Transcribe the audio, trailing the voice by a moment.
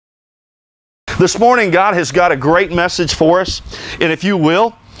This morning, God has got a great message for us. And if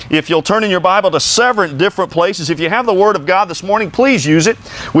you'll turn in your Bible to several different places. If you have the Word of God this morning, please use it.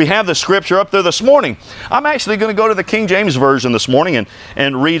 We have the Scripture up there this morning. I'm actually going to go to the King James Version this morning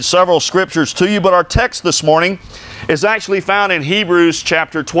and read several Scriptures to you. But our text this morning is actually found in Hebrews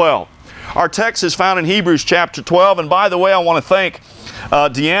chapter 12. Our text is found in Hebrews chapter 12. And by the way, I want to thank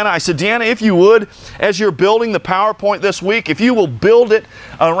Deanna. I said, Deanna, if you would, as you're building the PowerPoint this week, if you will build it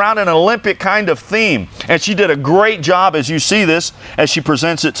around an Olympic kind of theme. And she did a great job as you see this, as she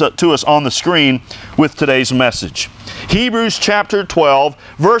presents it to us on the screen with today's message. Hebrews chapter 12,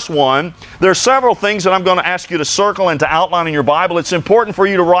 verse 1. There are several things that I'm going to ask you to circle and to outline in your Bible. It's important for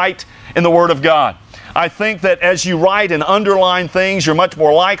you to write in the Word of God. I think that as you write and underline things, you're much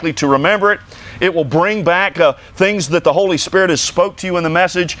more likely to remember it. It will bring back things that the Holy Spirit has spoke to you in the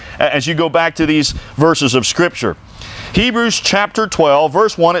message as you go back to these verses of Scripture. Hebrews chapter 12,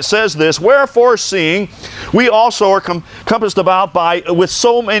 verse 1, it says this, "Wherefore, seeing we also are compassed about with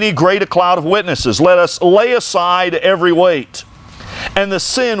so many great a cloud of witnesses, let us lay aside every weight, and the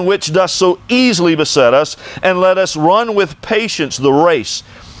sin which doth so easily beset us, and let us run with patience the race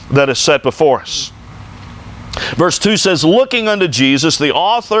that is set before us." Verse 2 says, "Looking unto Jesus, the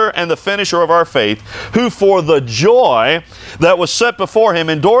author and the finisher of our faith, who for the joy that was set before him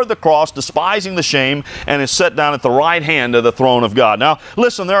endured the cross, despising the shame, and is set down at the right hand of the throne of God." Now,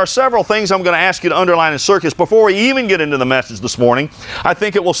 listen, there are several things I'm going to ask you to underline and circle before we even get into the message this morning. I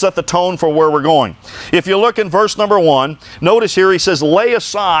think it will set the tone for where we're going. If you look in verse number 1, notice here he says, "Lay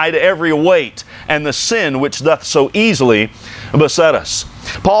aside every weight and the sin which doth so easily beset us."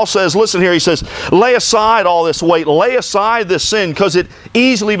 Paul says, listen here, he says, lay aside all this weight, lay aside this sin, because it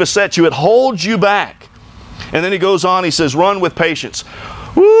easily besets you, it holds you back. And then he goes on, he says, run with patience.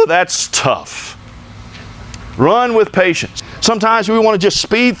 Woo, that's tough. Run with patience. Sometimes we want to just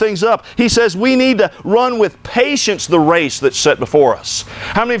speed things up. He says we need to run with patience the race that's set before us.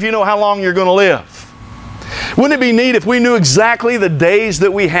 How many of you know how long you're going to live? Wouldn't it be neat if we knew exactly the days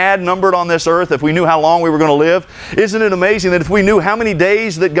that we had numbered on this earth, if we knew how long we were going to live? Isn't it amazing that if we knew how many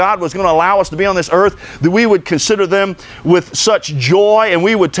days that God was going to allow us to be on this earth, that we would consider them with such joy, and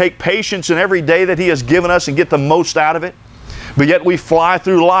we would take patience in every day that He has given us and get the most out of it? But yet we fly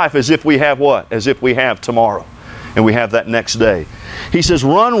through life as if we have what? As if we have tomorrow, and we have that next day. He says,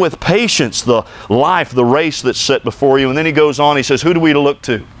 run with patience the life, the race that's set before you. And then he goes on, he says, who do we look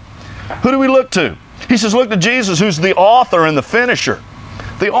to? Who do we look to? He says, look to Jesus, who's the author and the finisher.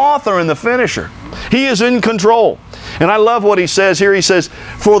 The author and the finisher. He is in control. And I love what he says here. He says,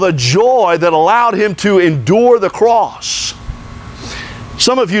 for the joy that allowed Him to endure the cross.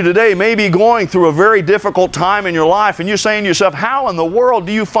 Some of you today may be going through a very difficult time in your life, and you're saying to yourself, how in the world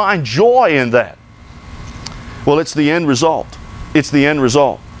do you find joy in that? Well, it's the end result. It's the end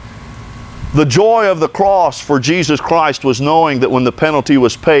result. The joy of the cross for Jesus Christ was knowing that when the penalty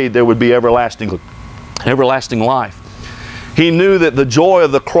was paid, there would be everlasting life. He knew that the joy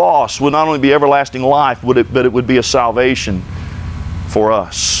of the cross would not only be everlasting life, but it would be a salvation for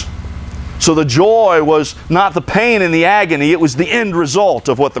us. So the joy was not the pain and the agony, it was the end result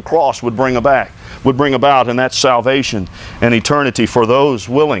of what the cross would bring about, and that's salvation and eternity for those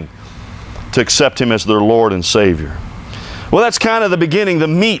willing to accept Him as their Lord and Savior. Well, that's kind of the beginning, the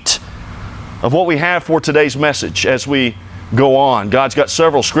meat of what we have for today's message as we go on. God's got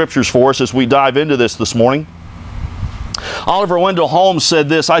several scriptures for us as we dive into this morning. Oliver Wendell Holmes said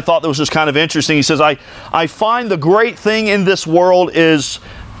this. I thought that was just kind of interesting. He says, I find the great thing in this world is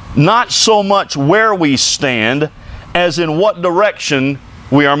not so much where we stand as in what direction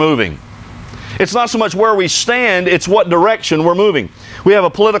we are moving. It's not so much where we stand, it's what direction we're moving. We have a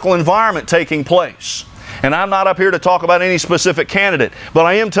political environment taking place. And I'm not up here to talk about any specific candidate, but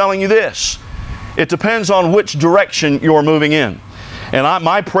I am telling you this. It depends on which direction you're moving in. And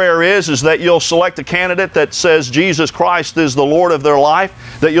my prayer is that you'll select a candidate that says Jesus Christ is the Lord of their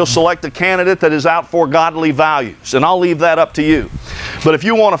life, that you'll select a candidate that is out for godly values. And I'll leave that up to you. But if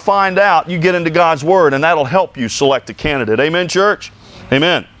you want to find out, you get into God's Word, and that'll help you select a candidate. Amen, church?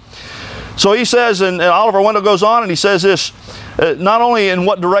 Amen. So he says, and Oliver Wendell goes on and he says this, not only in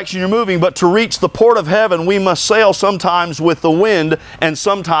what direction you're moving, but to reach the port of heaven, we must sail sometimes with the wind and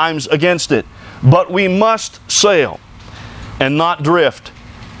sometimes against it. But we must sail and not drift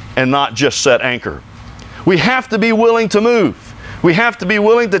and not just set anchor. We have to be willing to move. We have to be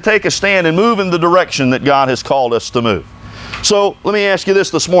willing to take a stand and move in the direction that God has called us to move. So let me ask you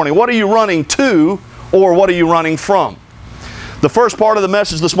this morning. What are you running to, or what are you running from? The first part of the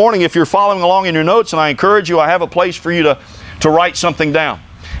message this morning, if you're following along in your notes, and I encourage you, I have a place for you to write something down.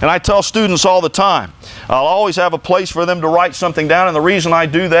 And I tell students all the time, I'll always have a place for them to write something down, and the reason I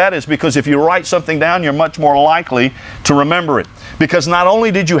do that is because if you write something down, you're much more likely to remember it. Because not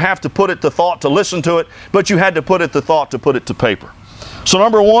only did you have to put it to thought to listen to it, but you had to put it to thought to put it to paper. So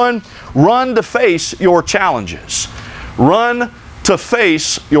number one, run to face your challenges. Run to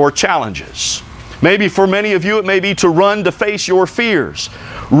face your challenges. Maybe for many of you it may be to run to face your fears.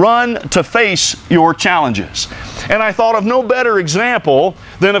 Run to face your challenges. And I thought of no better example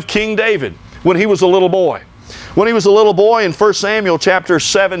than of King David when he was a little boy. When he was a little boy in 1 Samuel chapter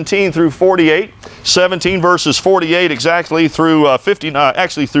 17 through 48, 17 verses 48 exactly through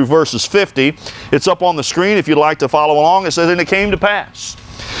actually through verses 50. It's up on the screen if you'd like to follow along. It says, "And it came to pass,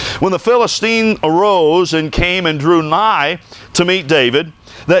 when the Philistine arose and came and drew nigh to meet David,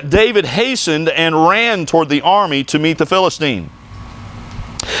 that David hastened and ran toward the army to meet the Philistine.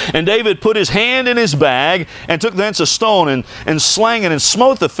 And David put his hand in his bag, and took thence a stone, and slang it, and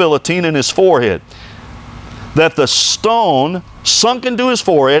smote the Philistine in his forehead, that the stone sunk into his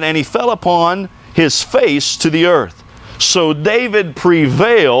forehead, and he fell upon his face to the earth. So David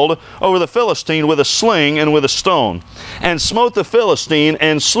prevailed over the Philistine with a sling and with a stone, and smote the Philistine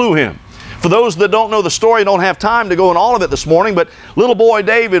and slew him." For those that don't know the story, don't have time to go in all of it this morning, but little boy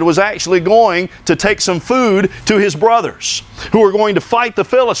David was actually going to take some food to his brothers who were going to fight the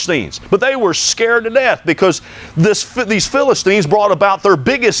Philistines. But they were scared to death because these Philistines brought about their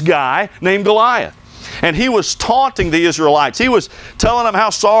biggest guy named Goliath. And he was taunting the Israelites. He was telling them how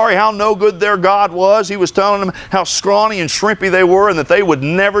sorry, how no good their God was. He was telling them how scrawny and shrimpy they were and that they would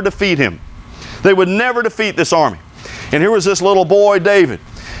never defeat him. They would never defeat this army. And here was this little boy, David.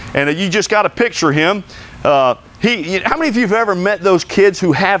 And you just got to picture him. How many of you have ever met those kids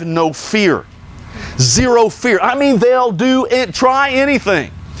who have no fear? Zero fear. I mean, they'll do it, try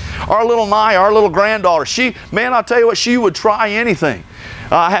anything. Our little Naya, our little granddaughter, man, I'll tell you what, she would try anything.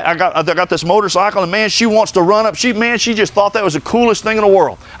 I got this motorcycle, and man, she wants to run up. She just thought that was the coolest thing in the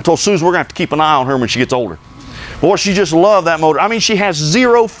world. I told Susan we're going to have to keep an eye on her when she gets older. Boy, she just loved that motor. I mean, she has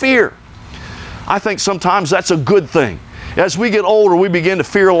zero fear. I think sometimes that's a good thing. As we get older, we begin to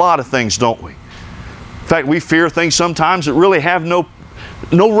fear a lot of things, don't we? In fact, we fear things sometimes that really have no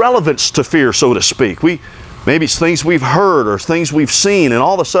relevance to fear, so to speak. Maybe it's things we've heard or things we've seen, and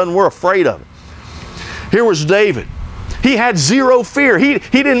all of a sudden we're afraid of it. Here was David. He had zero fear. He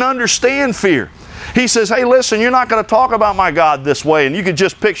didn't understand fear. He says, hey, listen, you're not going to talk about my God this way. And you could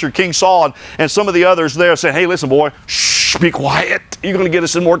just picture King Saul and some of the others there saying, hey, listen, boy, shh, be quiet. You're going to get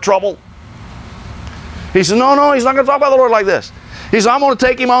us in more trouble. He said, no, he's not going to talk about the Lord like this. He said, I'm going to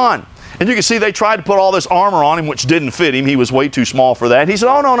take him on. And you can see they tried to put all this armor on him, which didn't fit him. He was way too small for that. He said,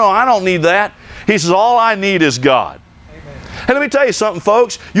 oh, no, I don't need that. He says, all I need is God. Amen. And let me tell you something,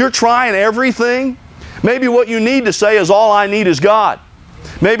 folks. You're trying everything. Maybe what you need to say is, all I need is God.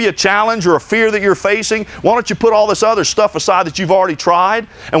 Maybe a challenge or a fear that you're facing. Why don't you put all this other stuff aside that you've already tried?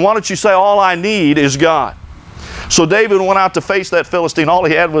 And why don't you say, all I need is God? So David went out to face that Philistine. All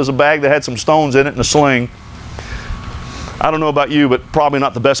he had was a bag that had some stones in it and a sling. I don't know about you, but probably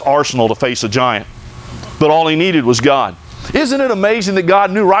not the best arsenal to face a giant. But all he needed was God. Isn't it amazing that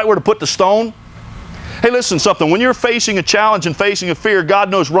God knew right where to put the stone? Hey, listen something. When you're facing a challenge and facing a fear, God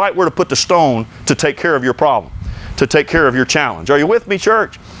knows right where to put the stone to take care of your problem, to take care of your challenge. Are you with me,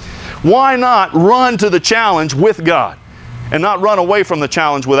 church? Why not run to the challenge with God and not run away from the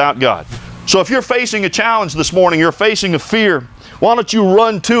challenge without God? So if you're facing a challenge this morning, you're facing a fear, why don't you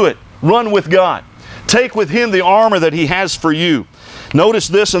run to it? Run with God. Take with Him the armor that He has for you. Notice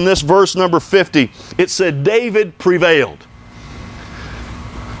this in this verse number 50. It said, David prevailed.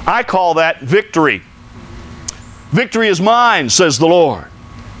 I call that victory. Victory is mine, says the Lord.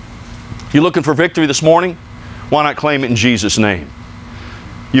 You looking for victory this morning? Why not claim it in Jesus' name?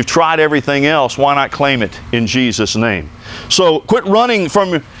 You've tried everything else. Why not claim it in Jesus' name? So quit running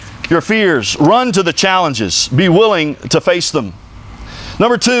from your fears. Run to the challenges. Be willing to face them.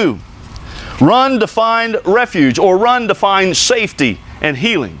 Number 2, run to find refuge, or run to find safety and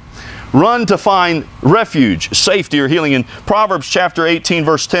healing. Run to find refuge, safety, or healing. In Proverbs chapter 18,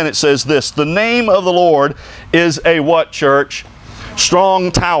 verse 10, it says this, the name of the Lord is a what, church?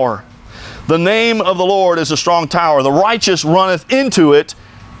 Strong tower. The name of the Lord is a strong tower. The righteous runneth into it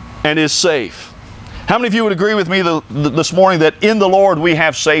and is safe. How many of you would agree with me this morning that in the Lord we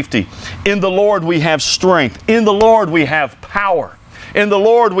have safety? In the Lord we have strength. In the Lord we have power. In the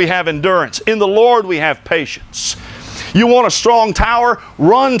Lord we have endurance. In the Lord we have patience. You want a strong tower?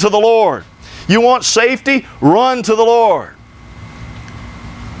 Run to the Lord. You want safety? Run to the Lord.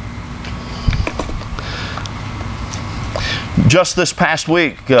 Just this past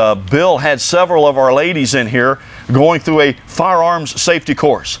week, Bill had several of our ladies in here going through a firearms safety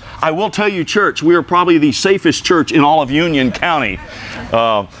course. I will tell you, church, we are probably the safest church in all of Union County.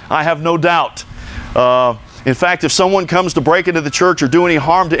 I have no doubt. In fact, if someone comes to break into the church or do any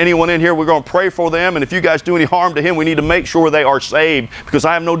harm to anyone in here, we're going to pray for them. And if you guys do any harm to him, we need to make sure they are saved, because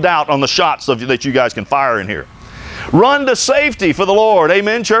I have no doubt on the shots that you guys can fire in here. Run to safety for the Lord.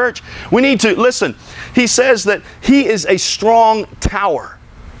 Amen, church? We need to, listen, he says that he is a strong tower.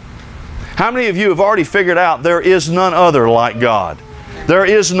 How many of you have already figured out there is none other like God? There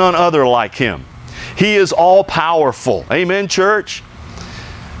is none other like Him. He is all-powerful. Amen, church?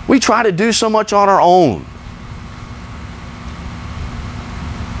 We try to do so much on our own.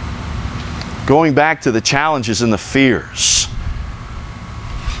 Going back to the challenges and the fears.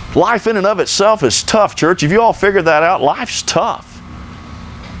 Life in and of itself is tough, church. Have you all figured that out? Life's tough.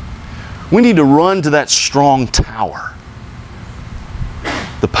 We need to run to that strong tower.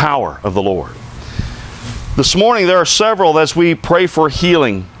 The power of the Lord. This morning there are several as we pray for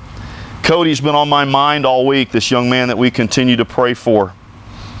healing. Cody's been on my mind all week, this young man that we continue to pray for.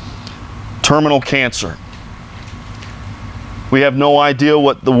 Terminal cancer. We have no idea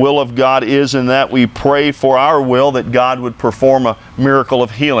what the will of God is in that. We pray for our will that God would perform a miracle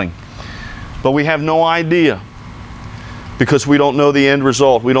of healing. But we have no idea, because we don't know the end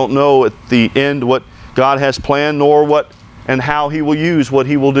result. We don't know at the end what God has planned, nor what and how He will use what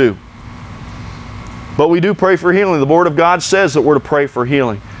He will do. But we do pray for healing. The Word of God says that we're to pray for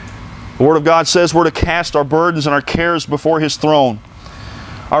healing. The Word of God says we're to cast our burdens and our cares before His throne.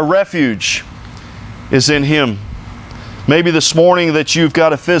 Our refuge is in Him. Maybe this morning that you've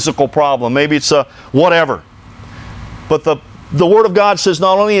got a physical problem. Maybe it's a whatever. But the Word of God says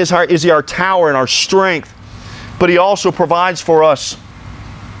not only is He our tower and our strength, but He also provides for us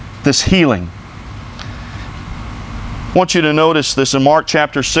this healing. I want you to notice this in Mark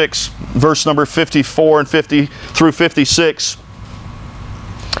chapter 6, verse number 54 and 50 through 56.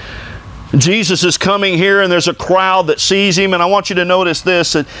 Jesus is coming here and there's a crowd that sees Him, and I want you to notice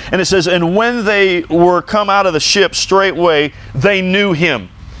this, and it says, and when they were come out of the ship straightway, they knew Him.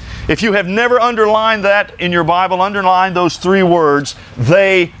 If you have never underlined that in your Bible, underline those three words,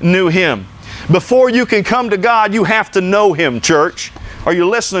 they knew Him. Before you can come to God, you have to know Him, church. Are you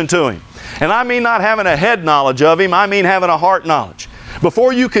listening to Him? And I mean not having a head knowledge of Him, I mean having a heart knowledge.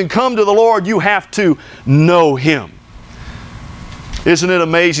 Before you can come to the Lord, you have to know Him. Isn't it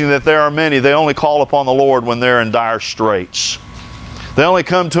amazing that there are many, they only call upon the Lord when they're in dire straits. They only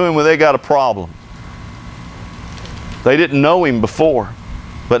come to Him when they got a problem. They didn't know Him before,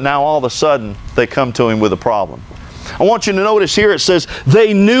 but now all of a sudden they come to Him with a problem. I want you to notice here it says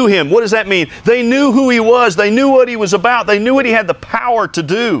they knew Him. What does that mean? They knew who He was. They knew what He was about. They knew what He had the power to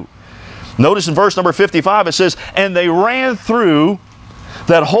do. Notice in verse number 55 it says, and they ran through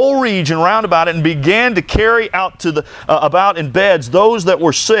that whole region round about it and began to carry out to the about in beds those that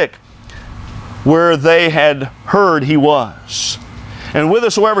were sick, where they had heard He was. And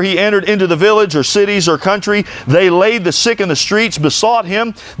whithersoever He entered into the village or cities or country, they laid the sick in the streets, besought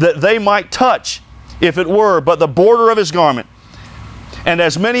Him that they might touch, if it were but the border of His garment. And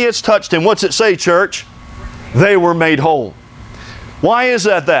as many as touched Him, what's it say, church? They were made whole. Why is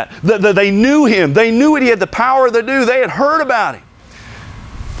that? They knew Him. They knew what He had the power to do. They had heard about Him.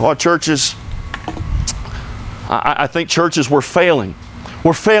 Well, churches, I think churches were failing.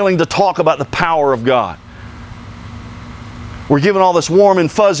 We're failing to talk about the power of God. We're giving all this warm and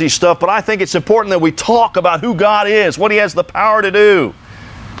fuzzy stuff, but I think it's important that we talk about who God is, what He has the power to do.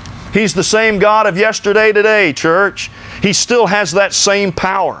 He's the same God of yesterday, today, church. He still has that same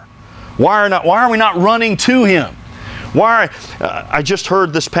power. Why are we not running to Him? I just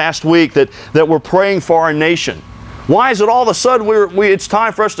heard this past week that we're praying for our nation. Why is it all of a sudden it's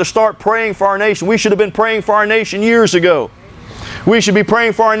time for us to start praying for our nation? We should have been praying for our nation years ago. We should be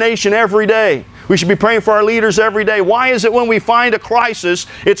praying for our nation every day. We should be praying for our leaders every day. Why is it when we find a crisis,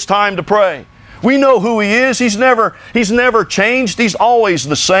 it's time to pray? We know who He is. He's never changed. He's always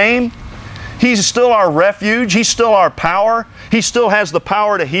the same. He's still our refuge. He's still our power. He still has the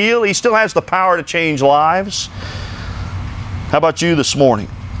power to heal. He still has the power to change lives. How about you this morning?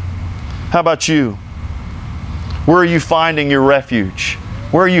 How about you? Where are you finding your refuge?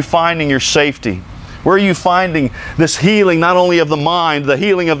 Where are you finding your safety? Where are you finding this healing, not only of the mind, the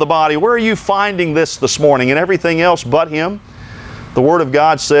healing of the body? Where are you finding this morning and everything else but Him? The Word of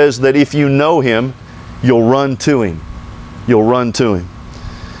God says that if you know Him, you'll run to Him. You'll run to Him.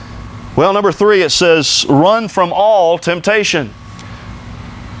 Well, number 3, it says, run from all temptation.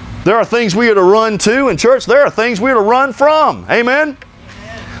 There are things we are to run to, and church, there are things we are to run from. Amen?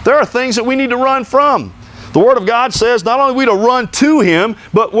 There are things that we need to run from. The Word of God says not only are we to run to Him,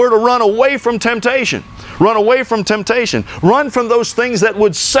 but we're to run away from temptation. Run away from temptation. Run from those things that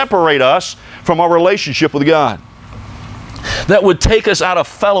would separate us from our relationship with God, that would take us out of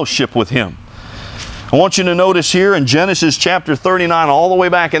fellowship with Him. I want you to notice here in Genesis chapter 39, all the way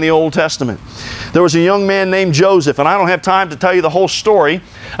back in the Old Testament, there was a young man named Joseph, and I don't have time to tell you the whole story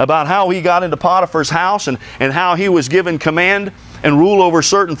about how he got into Potiphar's house and how he was given command and rule over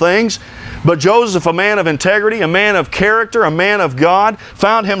certain things. But Joseph, a man of integrity, a man of character, a man of God,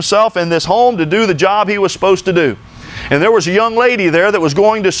 found himself in this home to do the job he was supposed to do. And there was a young lady there that was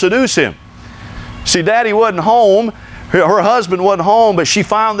going to seduce him. See, Daddy wasn't home, her husband wasn't home, but she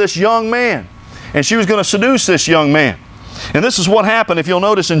found this young man. And she was going to seduce this young man. And this is what happened, if you'll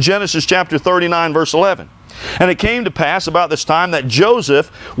notice in Genesis chapter 39, verse 11. And it came to pass about this time that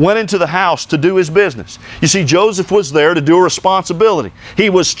Joseph went into the house to do his business. You see, Joseph was there to do a responsibility. He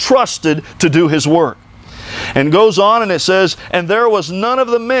was trusted to do his work. And goes on and it says, and there was none of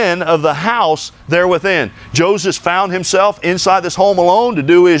the men of the house there within. Joseph found himself inside this home alone to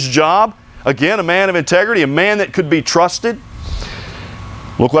do his job. Again, a man of integrity, a man that could be trusted.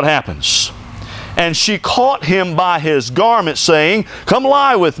 Look what happens. And she caught him by his garment, saying, come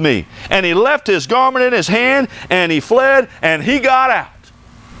lie with me. And he left his garment in his hand, and he fled, and he got out.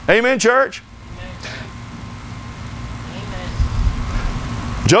 Amen, church?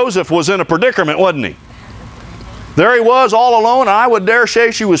 Amen. Joseph was in a predicament, wasn't he? There he was all alone, and I would dare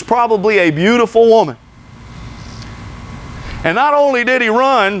say she was probably a beautiful woman. And not only did he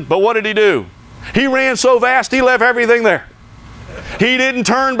run, but what did he do? He ran so fast, he left everything there. He didn't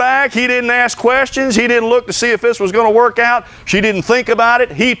turn back. He didn't ask questions. He didn't look to see if this was going to work out. She didn't think about it.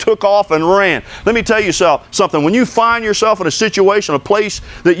 He took off and ran. Let me tell you something. When you find yourself in a situation, a place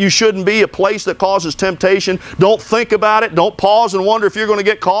that you shouldn't be, a place that causes temptation, don't think about it. Don't pause and wonder if you're going to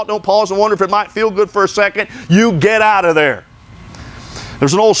get caught. Don't pause and wonder if it might feel good for a second. You get out of there.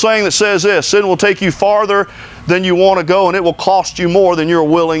 There's an old saying that says this, sin will take you farther than you want to go, and it will cost you more than you're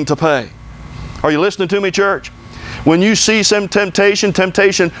willing to pay. Are you listening to me, church? When you see some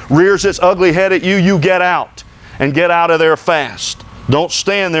temptation rears its ugly head at you, you get out and get out of there fast. Don't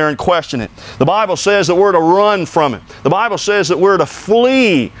stand there and question it. The Bible says that we're to run from it. The Bible says that we're to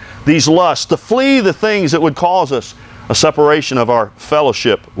flee these lusts, to flee the things that would cause us a separation of our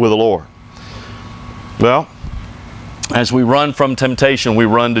fellowship with the Lord. Well, as we run from temptation, we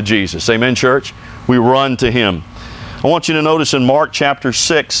run to Jesus. Amen, church? We run to Him. I want you to notice in Mark chapter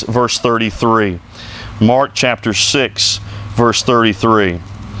 6, verse 33. Mark chapter 6, verse 33.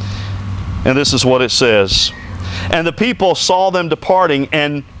 And this is what it says. And the people saw them departing,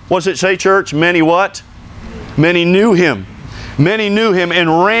 and what does it say, church? Many what? Many knew Him. Many knew Him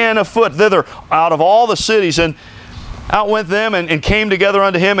and ran afoot thither out of all the cities, and out went them and came together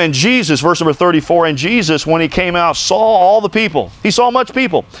unto Him. And Jesus, verse number 34, and Jesus, when He came out, saw all the people. He saw much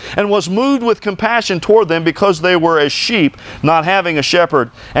people, and was moved with compassion toward them, because they were as sheep, not having a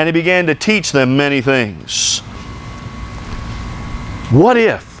shepherd. And He began to teach them many things. What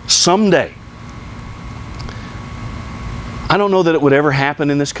if someday, I don't know that it would ever happen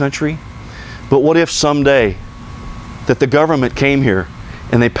in this country, but what if someday that the government came here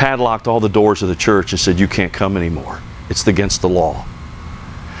and they padlocked all the doors of the church and said, you can't come anymore. It's against the law.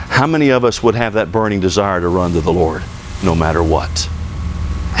 How many of us would have that burning desire to run to the Lord no matter what?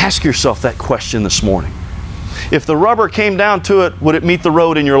 Ask yourself that question this morning. If the rubber came down to it, would it meet the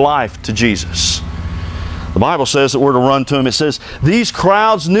road in your life to Jesus? The Bible says that we're to run to Him. It says these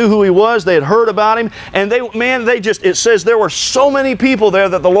crowds knew who He was. They had heard about Him. And it says there were so many people there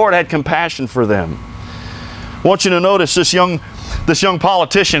that the Lord had compassion for them. I want you to notice this young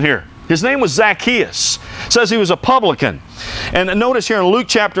politician here. His name was Zacchaeus. It says he was a publican. And notice here in Luke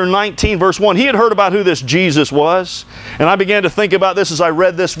chapter 19, verse 1, he had heard about who this Jesus was. And I began to think about this as I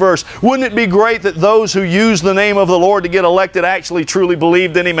read this verse. Wouldn't it be great that those who use the name of the Lord to get elected actually truly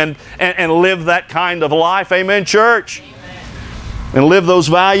believed in Him and lived that kind of life? Amen, church? Amen. And live those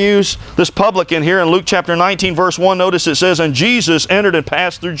values. This publican here in Luke chapter 19, verse 1, notice it says, and Jesus entered and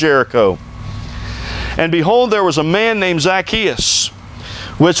passed through Jericho. And behold, there was a man named Zacchaeus,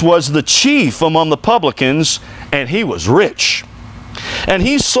 which was the chief among the publicans, and he was rich. And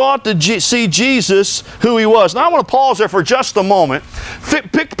he sought to see Jesus, who He was. Now I want to pause there for just a moment.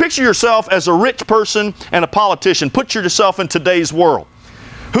 Picture yourself as a rich person and a politician. Put yourself in today's world.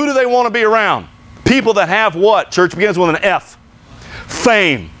 Who do they want to be around? People that have what? Church begins with an F.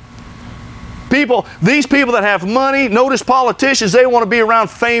 Fame. These people that have money, notice politicians, they want to be around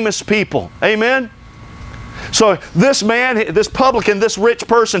famous people. Amen? So this man, this publican, this rich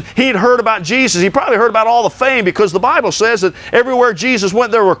person, he'd heard about Jesus. He probably heard about all the fame, because the Bible says that everywhere Jesus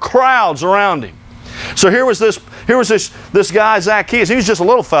went, there were crowds around Him. So here was this guy, Zacchaeus. He was just a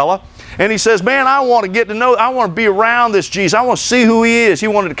little fella. And he says, man, I want to get to know, I want to be around this Jesus. I want to see who he is. He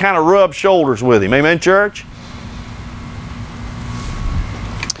wanted to kind of rub shoulders with him. Amen, church?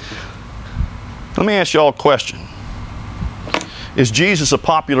 Let me ask you all a question. Is Jesus a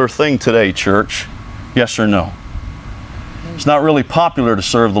popular thing today, church? Yes or no? It's not really popular to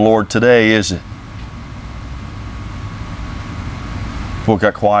serve the Lord today, is it? Well, it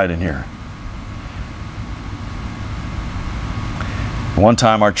got quiet in here. One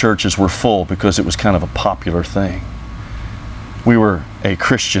time our churches were full because it was kind of a popular thing. We were a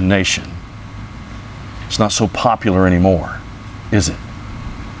Christian nation. It's not so popular anymore, is it?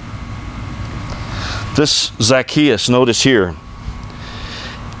 This Zacchaeus, notice here,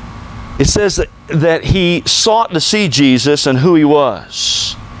 it says that he sought to see Jesus and who he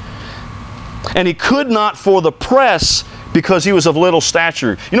was. And he could not for the press because he was of little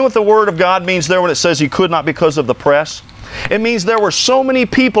stature. You know what the Word of God means there when it says he could not because of the press? It means there were so many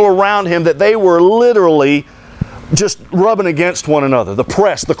people around him that they were literally just rubbing against one another. The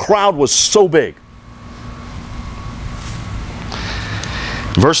press, the crowd was so big.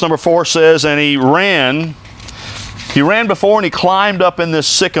 Verse number 4 says, and he ran before and he climbed up in this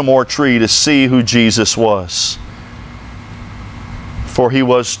sycamore tree to see who Jesus was. For he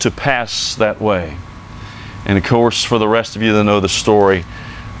was to pass that way. And of course, for the rest of you that know the story,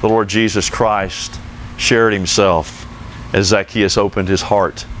 the Lord Jesus Christ shared himself as Zacchaeus opened his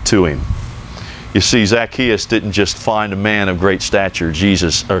heart to him. You see, Zacchaeus didn't just find a man of great stature.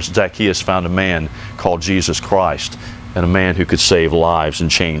 Zacchaeus found a man called Jesus Christ, and a man who could save lives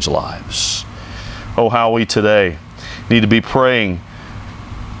and change lives. Oh, how we today need to be praying,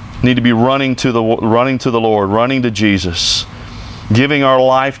 need to be running to the Lord, running to Jesus, giving our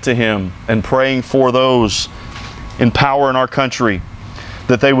life to Him, and praying for those in power in our country,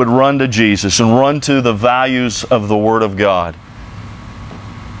 that they would run to Jesus and run to the values of the Word of God.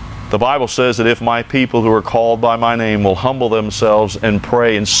 The Bible says that if my people who are called by my name will humble themselves and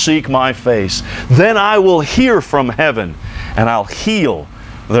pray and seek my face, then I will hear from heaven and I'll heal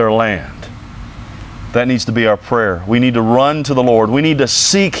their land. That needs to be our prayer. We need to run to the Lord. We need to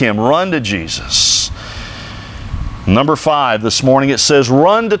seek Him. Run to Jesus. Number 5 this morning, it says,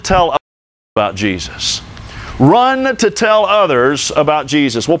 run to tell others about Jesus. Run to tell others about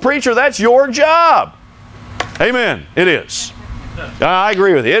Jesus. Well, preacher, that's your job. Amen. It is. I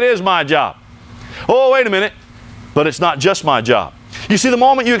agree with you. It is my job. Oh, wait a minute. But it's not just my job. You see, the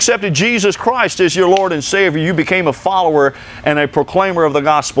moment you accepted Jesus Christ as your Lord and Savior, you became a follower and a proclaimer of the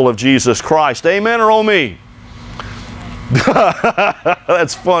gospel of Jesus Christ. Amen or oh me?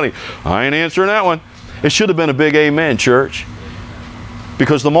 That's funny. I ain't answering that one. It should have been a big amen, church.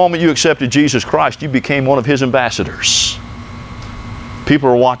 Because the moment you accepted Jesus Christ, you became one of His ambassadors. People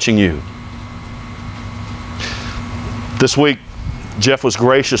are watching you. This week, Jeff was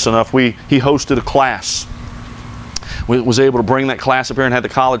gracious enough. He hosted a class. We was able to bring that class up here and had the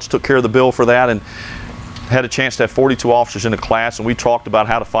college took care of the bill for that, and had a chance to have 42 officers in the class, and we talked about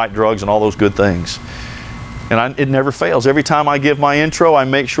how to fight drugs and all those good things. And it never fails. Every time I give my intro, I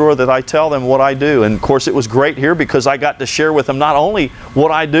make sure that I tell them what I do. And of course, it was great here because I got to share with them not only what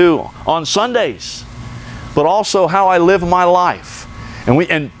I do on Sundays, but also how I live my life.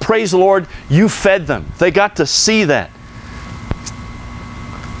 And praise the Lord, you fed them. They got to see that.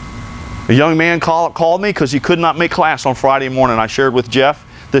 A young man called me because he could not make class on Friday morning. I shared with Jeff,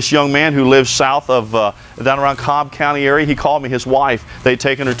 this young man who lives south of, down around Cobb County area. He called me, his wife. They'd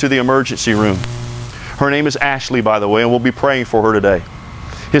taken her to the emergency room. Her name is Ashley, by the way, and we'll be praying for her today.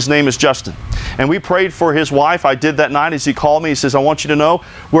 His name is Justin. And we prayed for his wife. I did that night as he called me. He says, I want you to know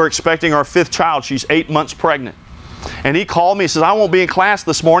we're expecting our 5th child. She's 8 months pregnant. And he called me. He says, I won't be in class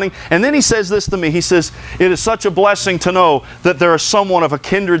this morning. And then he says this to me. He says, it is such a blessing to know that there is someone of a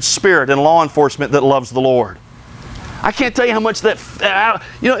kindred spirit in law enforcement that loves the Lord. I can't tell you how much that,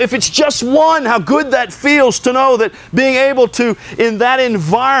 if it's just one, how good that feels to know that being able to, in that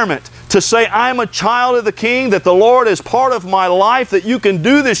environment, to say, I'm a child of the King, that the Lord is part of my life, that you can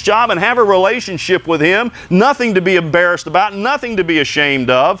do this job and have a relationship with Him, nothing to be embarrassed about, nothing to be ashamed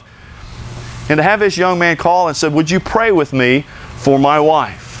of. And to have this young man call and said, would you pray with me for my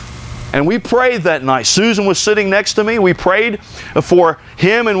wife? And we prayed that night. Susan was sitting next to me. We prayed for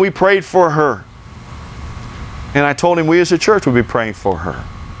him and we prayed for her. And I told him we as a church would be praying for her,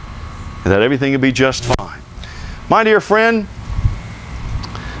 and that everything would be just fine. My dear friend,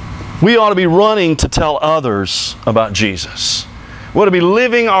 we ought to be running to tell others about Jesus. We ought to be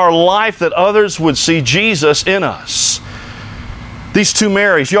living our life that others would see Jesus in us. These two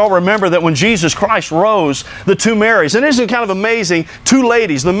Marys, you all remember that when Jesus Christ rose, the two Marys, and isn't it kind of amazing, two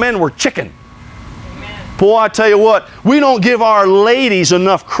ladies, the men were chicken. Boy, I tell you what, we don't give our ladies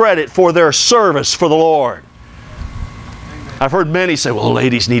enough credit for their service for the Lord. I've heard many say, well,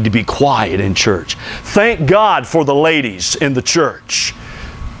 ladies need to be quiet in church. Thank God for the ladies in the church.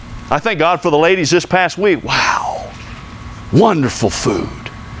 I thank God for the ladies this past week. Wow. Wonderful food.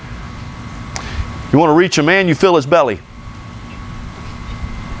 You want to reach a man, you fill his belly.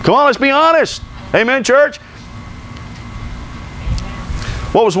 Come on, let's be honest. Amen, church?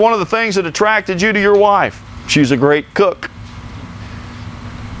 What was one of the things that attracted you to your wife? She's a great cook.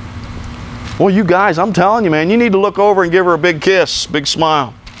 Well, you guys, I'm telling you, man, you need to look over and give her a big kiss, big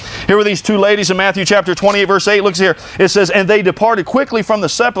smile. Here were these two ladies in Matthew chapter 28, verse 8. Look here. It says, and they departed quickly from the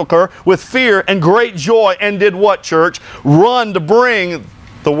sepulchre with fear and great joy, and did what, church? Run to bring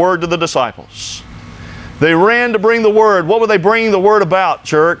the word to the disciples. They ran to bring the word. What were they bringing the word about,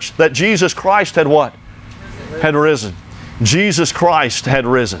 church? That Jesus Christ had what? Had risen. Jesus Christ had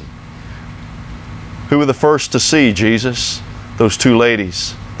risen. Who were the first to see Jesus? Those two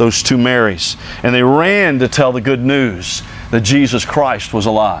ladies, those two Marys. And they ran to tell the good news that Jesus Christ was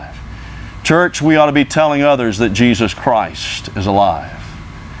alive. Church, we ought to be telling others that Jesus Christ is alive.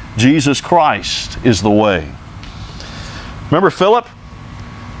 Jesus Christ is the way. Remember Philip?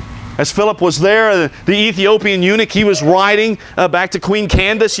 As Philip was there, the Ethiopian eunuch, he was riding back to Queen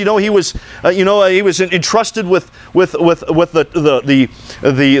Candace. You know, he was entrusted with the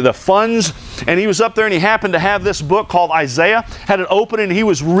funds, and he was up there, and he happened to have this book called Isaiah. Had it open, and he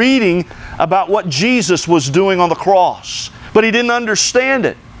was reading about what Jesus was doing on the cross, but he didn't understand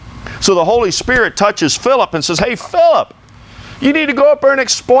it. So the Holy Spirit touches Philip and says, "Hey, Philip, you need to go up there and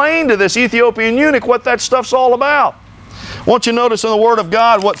explain to this Ethiopian eunuch what that stuff's all about." Won't you notice in the Word of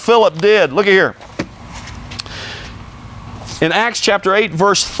God what Philip did? Look at here. In Acts chapter 8,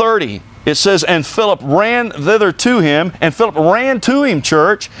 verse 30, it says, and Philip ran thither to him, and Philip ran to him,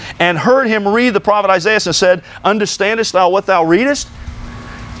 church, and heard him read the prophet Isaiah, and said, understandest thou what thou readest?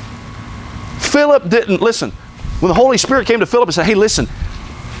 Philip didn't, listen, when the Holy Spirit came to Philip and said, hey, listen,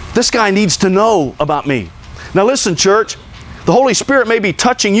 this guy needs to know about me. Now listen, church, the Holy Spirit may be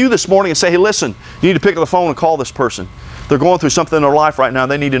touching you this morning and say, hey, listen, you need to pick up the phone and call this person. They're going through something in their life right now.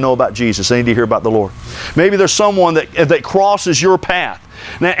 They need to know about Jesus. They need to hear about the Lord. Maybe there's someone that crosses your path.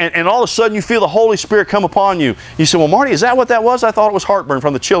 And all of a sudden you feel the Holy Spirit come upon you. You say, well, Marty, is that what that was? I thought it was heartburn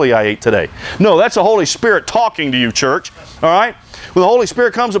from the chili I ate today. No, that's the Holy Spirit talking to you, church. All right? When the Holy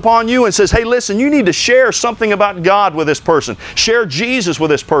Spirit comes upon you and says, hey, listen, you need to share something about God with this person. Share Jesus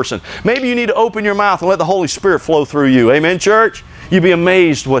with this person. Maybe you need to open your mouth and let the Holy Spirit flow through you. Amen, church? You'd be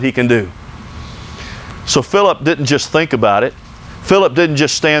amazed what He can do. So Philip didn't just think about it. Philip didn't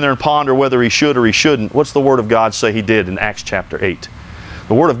just stand there and ponder whether he should or he shouldn't. What's the Word of God say he did in Acts chapter 8?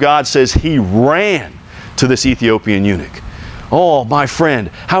 The Word of God says he ran to this Ethiopian eunuch. Oh, my friend,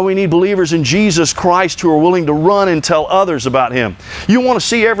 how we need believers in Jesus Christ who are willing to run and tell others about Him. You want to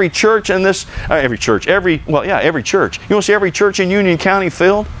see every church in this, every church. You want to see every church in Union County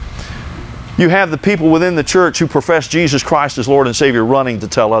filled? You have the people within the church who profess Jesus Christ as Lord and Savior running to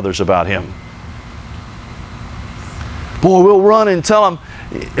tell others about Him. Boy, we'll run and tell them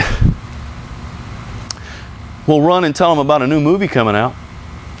about a new movie coming out.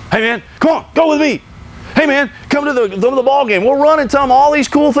 Hey man, come on, go with me. Hey man, come to the ball game. We'll run and tell them all these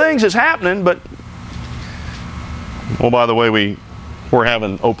cool things that's happening, but well, by the way, we're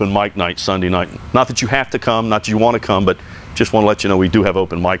having open mic night Sunday night. Not that you have to come, not that you want to come, but just want to let you know we do have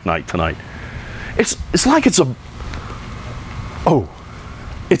open mic night tonight. It's like it's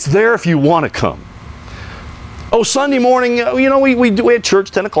there if you want to come. Oh, Sunday morning, you know, we had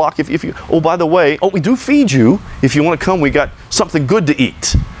church 10 o'clock. If you, oh, by the way, we do feed you. If you want to come, we got something good to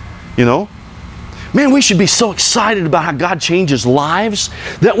eat, you know. Man, we should be so excited about how God changes lives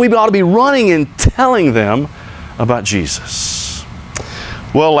that we ought to be running and telling them about Jesus.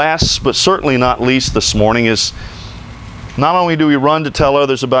 Well, last but certainly not least this morning is not only do we run to tell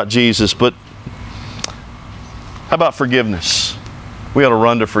others about Jesus, but how about forgiveness? We ought to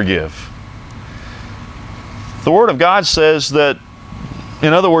run to forgive. The Word of God says that,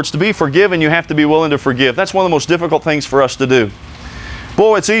 in other words, to be forgiven, you have to be willing to forgive. That's one of the most difficult things for us to do.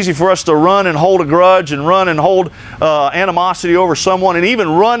 Boy, it's easy for us to run and hold a grudge and run and hold animosity over someone and even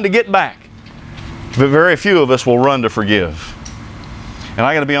run to get back. But very few of us will run to forgive. And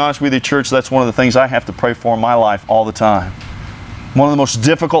I got to be honest with you, church, that's one of the things I have to pray for in my life all the time. One of the most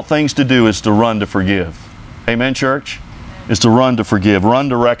difficult things to do is to run to forgive. Amen, church? Is to run to forgive, run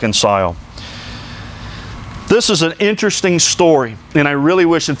to reconcile. This is an interesting story, and I really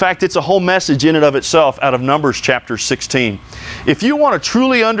wish, in fact, it's a whole message in and of itself out of Numbers chapter 16. If you want to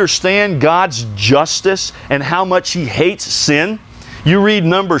truly understand God's justice and how much He hates sin, You read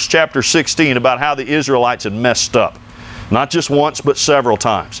Numbers chapter 16 about how the Israelites had messed up. Not just once, but several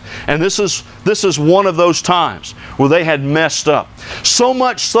times. And this is one of those times where they had messed up. So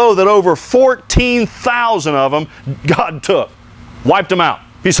much so that over 14,000 of them God took. Wiped them out.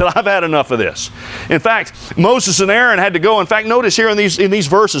 He said, I've had enough of this. In fact, Moses and Aaron had to go. In fact, notice here in these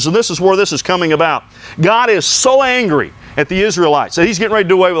verses, and this is where this is coming about. God is so angry at the Israelites that He's getting ready to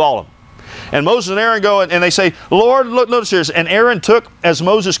do away with all of them. And Moses and Aaron go and they say, Lord, look, notice here. And Aaron took as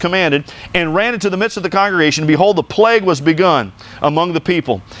Moses commanded and ran into the midst of the congregation. Behold, the plague was begun among the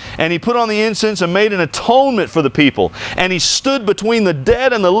people. And he put on the incense and made an atonement for the people. And he stood between the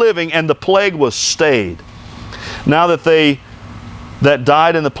dead and the living, and the plague was stayed. Now that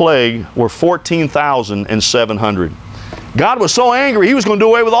died in the plague were 14,700. God was so angry, He was going to do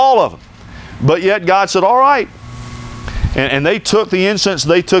away with all of them. But yet God said, all right. And they took the incense,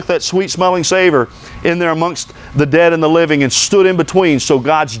 they took that sweet-smelling savor in there amongst the dead and the living and stood in between so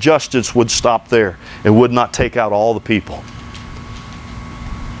God's justice would stop there. It would not take out all the people.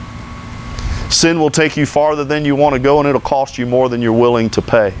 Sin will take you farther than you want to go, and it'll cost you more than you're willing to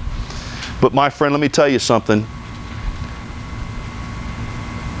pay. But my friend, let me tell you something.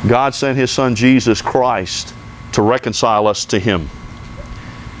 God sent His Son Jesus Christ to reconcile us to Him.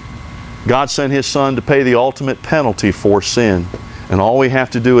 God sent His Son to pay the ultimate penalty for sin. And all we have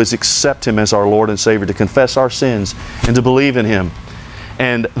to do is accept Him as our Lord and Savior, to confess our sins and to believe in Him.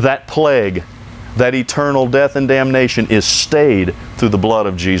 And that plague, that eternal death and damnation, is stayed through the blood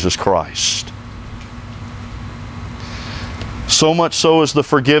of Jesus Christ. So much so is the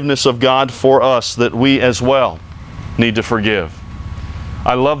forgiveness of God for us that we as well need to forgive.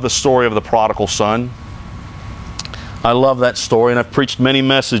 I love the story of the prodigal son. I love that story, and I've preached many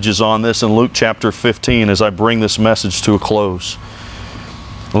messages on this in Luke chapter 15 as I bring this message to a close.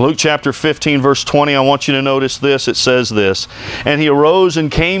 In Luke chapter 15 verse 20, I want you to notice this. It says this, and he arose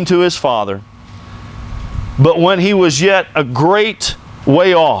and came to his father. But when he was yet a great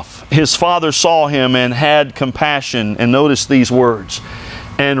way off, his father saw him and had compassion, and notice these words,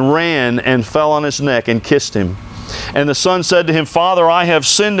 and ran and fell on his neck and kissed him. And the son said to him, Father, I have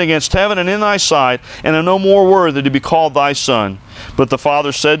sinned against heaven and in thy sight, and am no more worthy to be called thy son. But the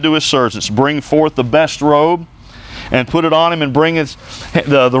father said to his servants, Bring forth the best robe, and put it on him, and bring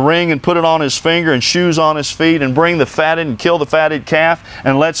the ring, and put it on his finger, and shoes on his feet, and bring the fatted, and kill the fatted calf,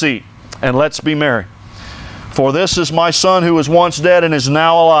 and let's eat, and let's be merry. For this is my son who was once dead and is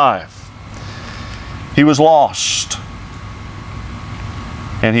now alive. He was lost,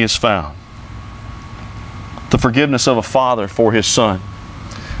 and he is found. The forgiveness of a father for his son.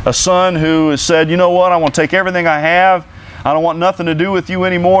 A son who has said, you know what, I want to take everything I have. I don't want nothing to do with you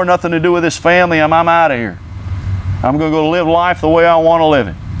anymore, nothing to do with this family. I'm out of here. I'm going to go live life the way I want to live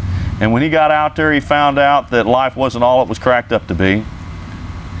it. And when he got out there, he found out that life wasn't all it was cracked up to be.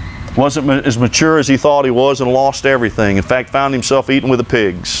 Wasn't as mature as he thought he was, and lost everything. In fact, found himself eating with the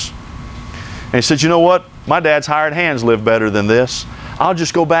pigs. And he said, you know what, my dad's hired hands live better than this. I'll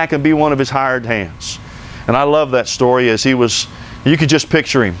just go back and be one of his hired hands. And I love that story as he was, you could just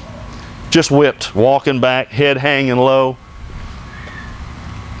picture him, just whipped, walking back, head hanging low.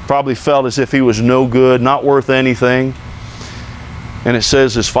 Probably felt as if he was no good, not worth anything. And it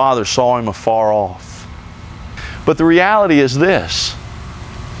says his father saw him afar off. But the reality is this,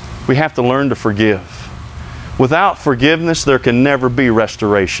 we have to learn to forgive. Without forgiveness, there can never be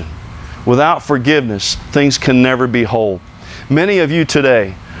restoration. Without forgiveness, things can never be whole. Many of you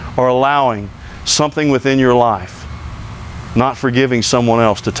today are allowing something within your life, not forgiving someone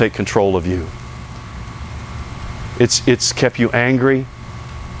else to take control of you. It's kept you angry.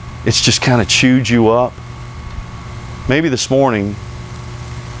 It's just kind of chewed you up. Maybe this morning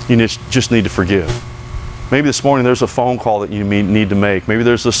you just need to forgive. Maybe this morning there's a phone call that you need to make. Maybe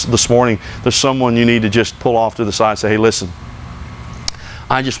there's this morning there's someone you need to just pull off to the side and say, hey, listen,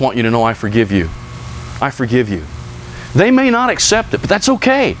 I just want you to know I forgive you. I forgive you. They may not accept it, but that's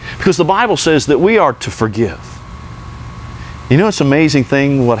okay, because the Bible says that we are to forgive. You know, it's an amazing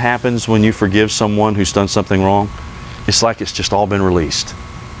thing what happens when you forgive someone who's done something wrong. It's like it's just all been released.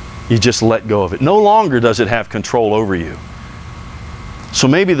 You just let go of it. No longer does it have control over you. So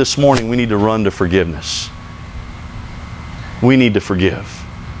maybe this morning we need to run to forgiveness. We need to forgive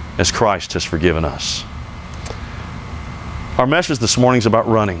as Christ has forgiven us. Our message this morning is about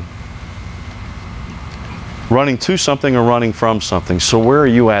running. Running to something or running from something. So where are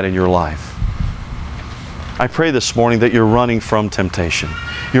you at in your life? I pray this morning that you're running from temptation.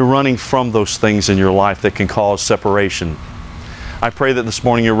 You're running from those things in your life that can cause separation. I pray that this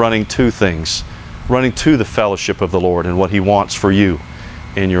morning you're running to things. Running to the fellowship of the Lord and what He wants for you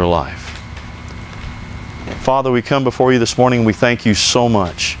in your life. Father, we come before you this morning and we thank you so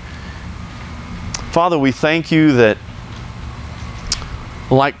much. Father, we thank you that,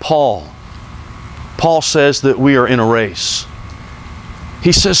 like Paul says that we are in a race.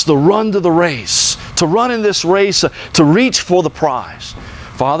 He says to run to the race, to run in this race, to reach for the prize.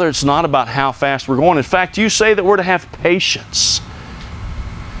 Father, it's not about how fast we're going. In fact, you say that we're to have patience.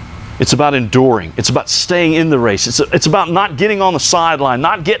 It's about enduring. It's about staying in the race. It's about not getting on the sideline,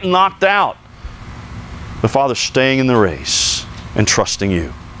 not getting knocked out. But Father, staying in the race and trusting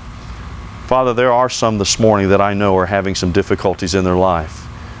you. Father, there are some this morning that I know are having some difficulties in their life,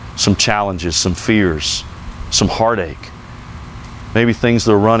 some challenges, some fears, some heartache, maybe things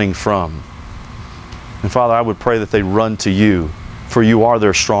they're running from. And Father, I would pray that they run to you, for you are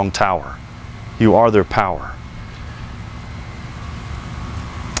their strong tower. You are their power.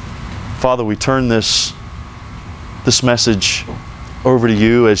 Father, we turn this message over to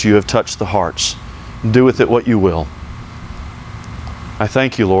you as you have touched the hearts. Do with it what you will. I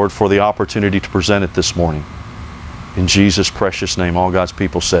thank you, Lord, for the opportunity to present it this morning. In Jesus' precious name, all God's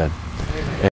people said.